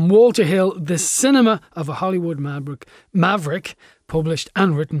hands on Walter Hill, The Cinema of a Hollywood Maverick, published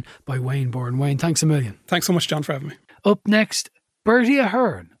and written by Wayne Byrne. Wayne, thanks a million. Thanks so much, John, for having me. Up next, Bertie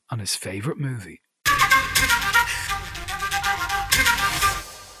Ahern on his favourite movie.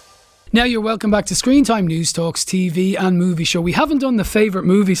 Now you're welcome back to Screen Time News Talks TV and movie show. We haven't done the favourite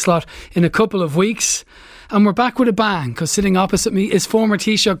movie slot in a couple of weeks, and we're back with a bang because sitting opposite me is former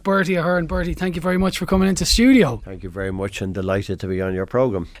Taoiseach Bertie Ahern. Bertie, thank you very much for coming into studio. Thank you very much, and delighted to be on your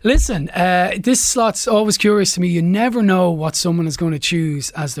programme. Listen, this slot's always curious to me. You never know what someone is going to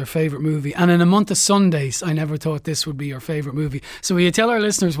choose as their favourite movie, and in a month of Sundays I never thought this would be your favourite movie. So will you tell our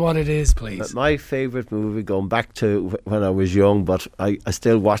listeners what it is, please? But my favourite movie, going back to when I was young, but I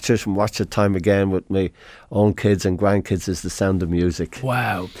still watch it and watch it time again with my own kids and grandkids, is The Sound of Music.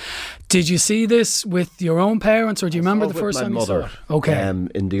 Wow. Did you see this with your own parents, or do you remember the first time you saw it? Okay.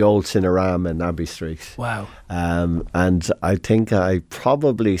 In the old Cinerama in Abbey Street. Wow. And I think I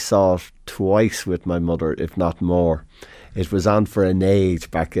probably saw it twice with my mother, if not more. It was on for an age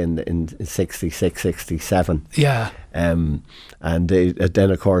back in 66, 67. Yeah. And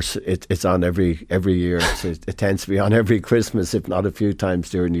then, of course, it's on every year. It tends to be on every Christmas, if not a few times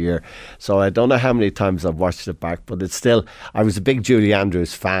during the year. So I don't know how many times I've watched it back, but it's still... I was a big Julie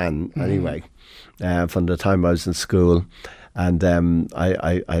Andrews fan anyway, from the time I was in school. And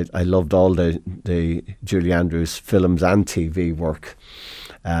I loved all the Julie Andrews films and TV work.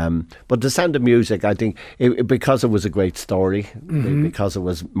 But The Sound of Music, I think, because it was a great story, because it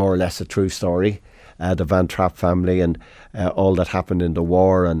was more or less a true story, the Van Trapp family and all that happened in the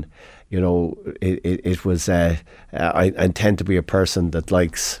war, and you know, it was. I tend to be a person that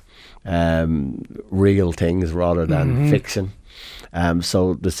likes real things rather than fiction.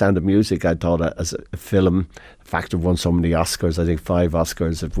 So The Sound of Music, I thought as a film, in fact, it won so many Oscars. I think 5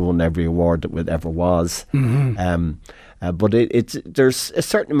 Oscars. It won every award that it ever was. But there's a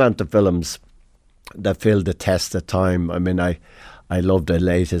certain amount of films that filled the test of time. I mean, I loved the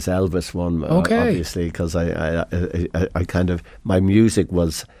latest Elvis one, obviously, because I kind of, my music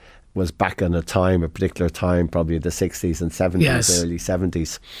was back in a particular time, probably the 60s and 70s, early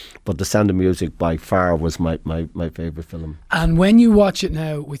 70s. But The Sound of Music by far was my favourite film. And when you watch it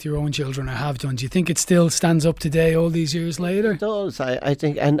now with your own children, or have done, do you think it still stands up today all these years later? It does, I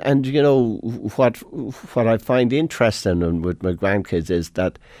think. And you know, what I find interesting with my grandkids is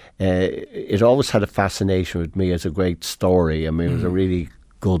that it always had a fascination with me as a great story. I mean, it was a really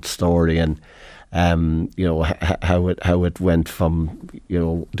good story, and you know, how it went from, you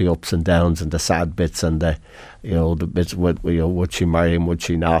know, the ups and downs and the sad bits and the you know, the bits with, you know, would she marry him, would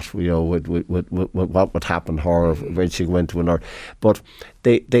she not, you know, what would happen to her when she went to another. But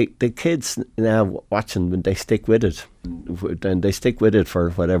the kids now watching, when they stick with it, and they stick with it for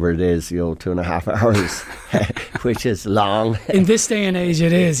whatever it is, you know, 2.5 hours, which is long. In this day and age,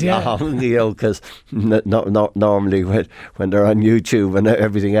 it is, yeah. Long, you know, because not normally when they're on YouTube and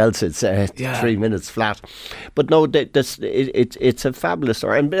everything else, it's 3 minutes flat. But no, it's a fabulous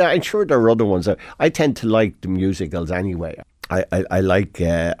story. And I'm sure there are other ones. I tend to like the musicals anyway. I like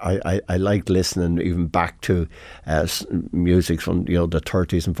listening even back to music from, you know, the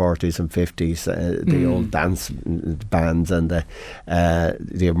 30s and 40s and 50s, the old dance bands and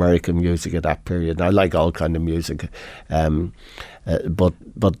the American music at that period. I like all kind of music, but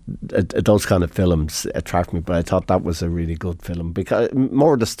those kind of films attract me. But I thought that was a really good film, because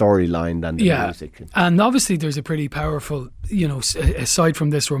more the storyline than the music. And obviously there's a pretty powerful, you know, aside from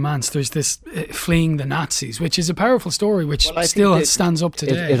this romance, there's this fleeing the Nazis, which is a powerful story, which still stands up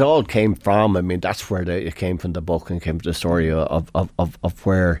today. It all came from, I mean, that's where it came from, the book, and came from the story of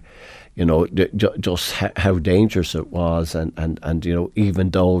where, you know, just how dangerous it was, and you know,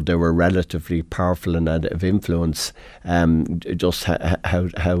 even though they were relatively powerful and of influence, just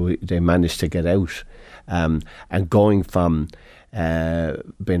how they managed to get out, and going from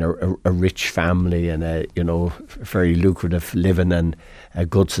being a rich family and a, you know, very lucrative living and a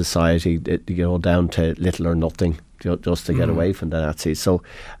good society, you know, down to little or nothing, just to get away from the Nazis. So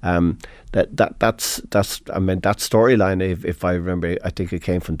that's I mean, that storyline, if I remember, I think it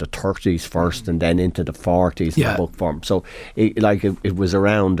came from the 30s first and then into the 40s in the book form. So it was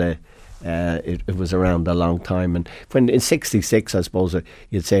around it was around a long time. And when in 66, I suppose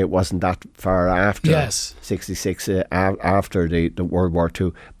you'd say it wasn't that far after. Yes. 66 after the World War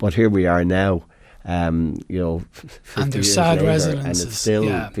II. But here we are now. You know, 50 and there's years sad later, resonances, and it's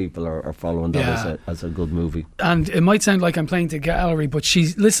still people are following that as a good movie. And it might sound like I'm playing to gallery, but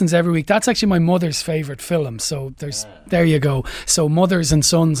she listens every week. That's actually my mother's favourite film. So there you go. So mothers and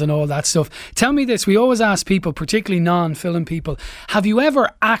sons and all that stuff. Tell me this: we always ask people, particularly non-film people, have you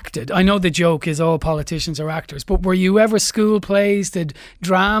ever acted? I know the joke is all politicians are actors, but were you ever school plays? Did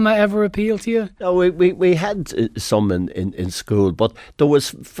drama ever appeal to you? No, we had some in school, but there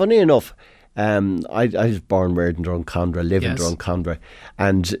was, funny enough, I was born, reared in Drumcondra, live in Drumcondra,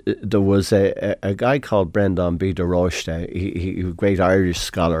 and there was a guy called Brendan B. de Roche. He was a great Irish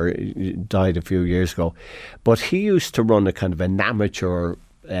scholar. He died a few years ago, but he used to run a kind of an amateur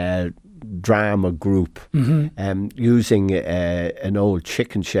drama group, using an old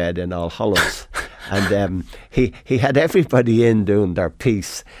chicken shed in All Hallows. And he had everybody in doing their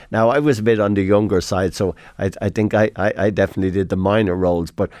piece. Now, I was a bit on the younger side, so I think I definitely did the minor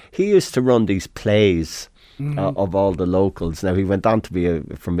roles. But he used to run these plays of all the locals. Now, he went on to be a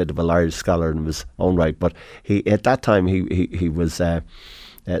formidable Irish scholar in his own right, but at that time he was...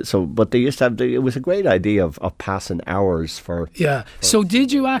 but they used to have, it was a great idea of passing hours for... Yeah. So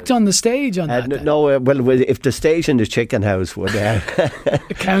did you act on the stage on that? No, well, if the stage in the chicken house would...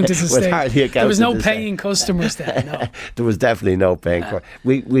 count as a stage. There was no paying customers then, no. There was definitely no paying for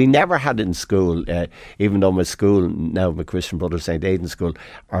it. We never had it in school, even though my school, now my Christian Brothers St. Aidan's school,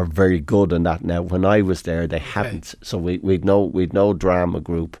 are very good in that now. When I was there, they hadn't. So we'd no drama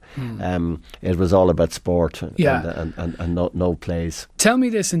group. It was all about sport and no plays. Tell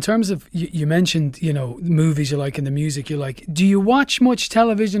me this, in terms of, you mentioned, you know, movies you like and the music you like. Do you watch much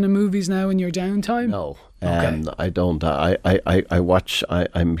television and movies now in your downtime? No. I don't. I watch.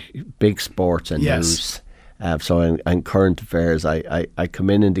 I'm big sports and news. So in current affairs, I come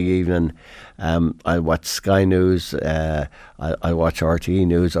in the evening. I watch Sky News. I watch RTE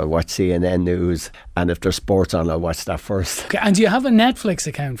News. I watch CNN News. And if there's sports on, I watch that first. Okay. And do you have a Netflix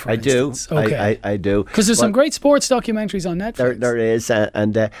account, for instance? Do. Okay. I do. Because there's some great sports documentaries on Netflix. There is.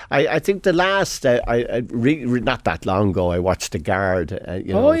 And I think the last, not that long ago, I watched The Guard.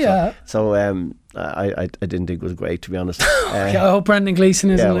 So I didn't think it was great, to be honest. I hope Brendan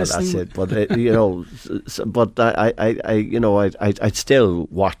Gleeson isn't listening. That's it. But you know, but I'd still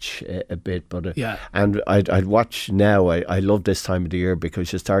watch a bit. But and I'd watch now. I love this time of the year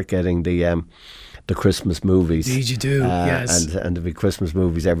because you start getting the Christmas movies. Indeed you do, yes. And there'd be Christmas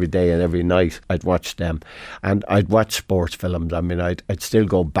movies every day and every night. I'd watch them. And I'd watch sports films. I mean, I'd still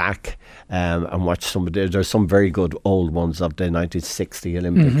go back and watch some of there's some very good old ones of the 1960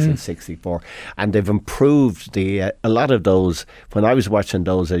 Olympics and 64. And they've improved a lot of those. When I was watching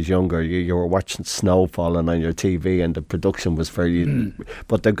those as younger, you were watching snow falling on your TV and the production was very...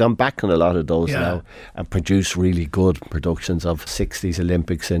 But they've gone back on a lot of those now and produced really good productions of 60s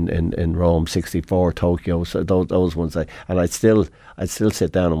Olympics in Rome, 64. Door, Tokyo. So those ones, I'd still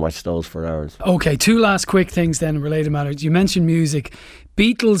sit down and watch those for hours. Okay, 2 last quick things then, related matters. You mentioned music.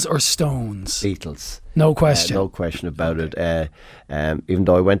 Beatles or Stones? Beatles. No question. No question about it. Even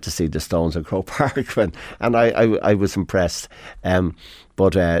though I went to see the Stones at Croke Park, and I was impressed.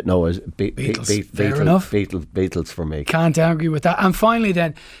 But no, it was Beatles for me. Can't argue with that. And finally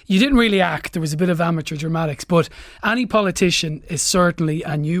then, you didn't really act. There was a bit of amateur dramatics, but any politician is certainly,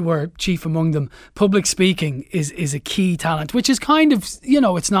 and you were chief among them, public speaking is a key talent, which is kind of,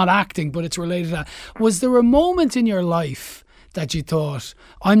 it's not acting, but it's related to that. Was there a moment in your life that you thought,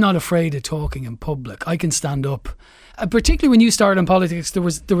 I'm not afraid of talking in public, I can stand up? Particularly when you started in politics, there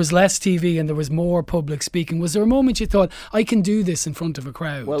was less TV and there was more public speaking. Was there a moment you thought, I can do this in front of a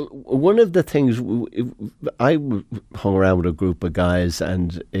crowd? Well, one of the things, I hung around with a group of guys,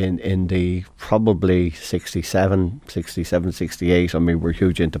 and in the probably 67, 68, I mean, we're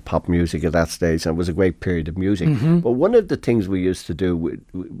huge into pop music at that stage, and it was a great period of music. But one of the things we used to do,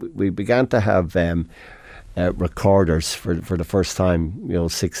 we began to have recorders for the first time,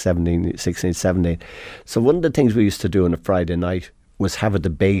 16, 17. So one of the things we used to do on a Friday night was have a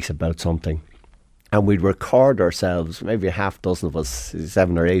debate about something. And we'd record ourselves, maybe a half dozen of us,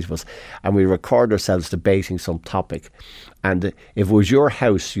 7 or 8 of us, and we'd record ourselves debating some topic. And if it was your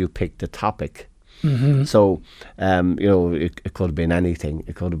house, you picked the topic. So, it could have been anything.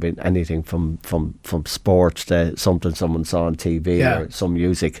 It could have been anything from sports to something someone saw on TV or some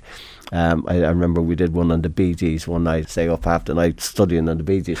music. I remember we did one on the Bee Gees one night, stay up half the night studying on the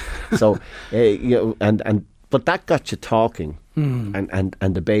Bee Gees. So, but that got you talking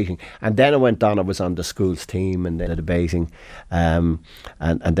and debating. And then I went on, I was on the school's team and the debating, and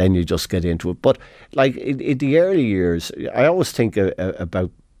then you just get into it. But like in the early years, I always think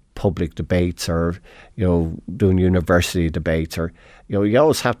about public debates, or doing university debates, or you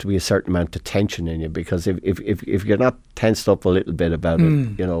always have to be a certain amount of tension in you, because if you're not tensed up a little bit about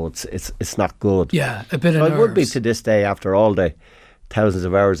it, it's not good. Yeah, a bit of nerves. It would be to this day, after all the thousands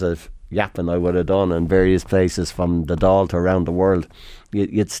of hours of yapping I would have done in various places from the Dáil to around the world.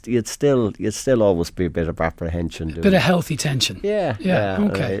 You'd still always be a bit of apprehension. A bit of healthy tension. Yeah.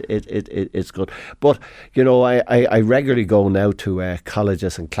 Okay. It's good. But, I regularly go now to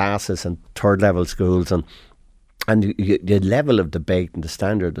colleges and classes and third level schools, and the level of debate and the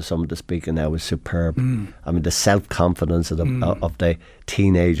standard of some of the speaking now is superb. I mean, the self-confidence of the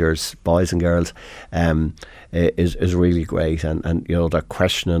teenagers, boys and girls, is really great, and they're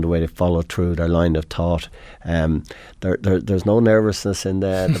questioning the way they follow through their line of thought. There's no nervousness in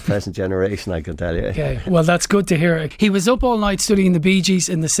the present generation, I can tell you. Okay, well, that's good to hear. He was up all night studying the Bee Gees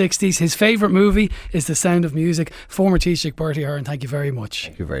in the 60s. His favourite movie is The Sound of Music. Former Taoiseach Bertie Ahern, thank you very much.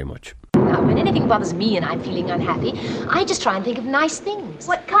 Thank you very much. Now, when anything bothers me and I'm feeling unhappy, I just try and think of nice things.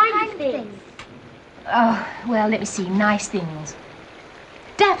 What kind of things? Oh, well, let me see. Nice things.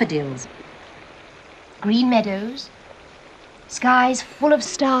 Daffodils. Green meadows. Skies full of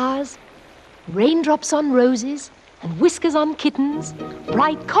stars. Raindrops on roses and whiskers on kittens.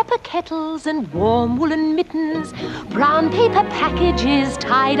 Bright copper kettles and warm woolen mittens. Brown paper packages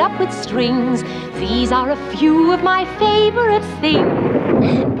tied up with strings. These are a few of my favourite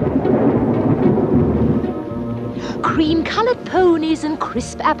things. Cream-coloured ponies and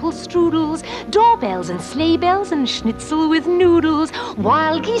crisp apple strudels, doorbells and sleigh bells and schnitzel with noodles,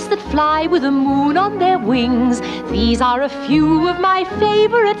 wild geese that fly with the moon on their wings. These are a few of my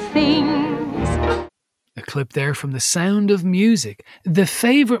favourite things. A clip there from The Sound of Music, the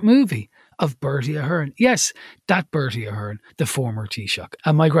favourite movie of Bertie Ahern. Yes, that Bertie Ahern, the former Taoiseach.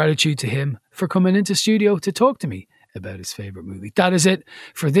 And my gratitude to him for coming into studio to talk to me about his favourite movie. That is it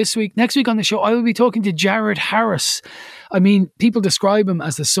for this week. Next week on the show, I will be talking to Jared Harris. I mean, people describe him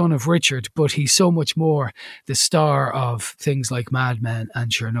as the son of Richard, but he's so much more. The star of things like Mad Men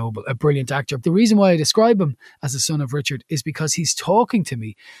and Chernobyl, a brilliant actor. The reason why I describe him as the son of Richard is because he's talking to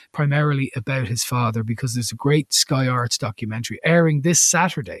me primarily about his father, because there's a great Sky Arts documentary airing this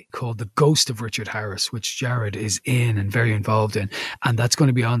Saturday called The Ghost of Richard Harris, which Jared is in and very involved in. And that's going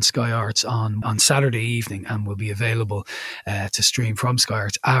to be on Sky Arts on Saturday evening and will be available to stream from Sky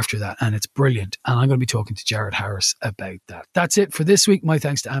Arts after that, and it's brilliant, and I'm going to be talking to Jared Harris about that. That's it for this week. My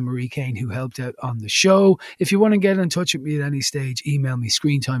thanks to Anne-Marie Kane, who helped out on the show. If you want to get in touch with me at any stage, email me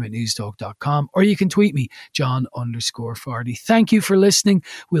screentime@newstalk.com, or you can tweet me John_Fardy. Thank you for listening.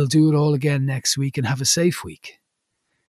 We'll do it all again next week, and have a safe week.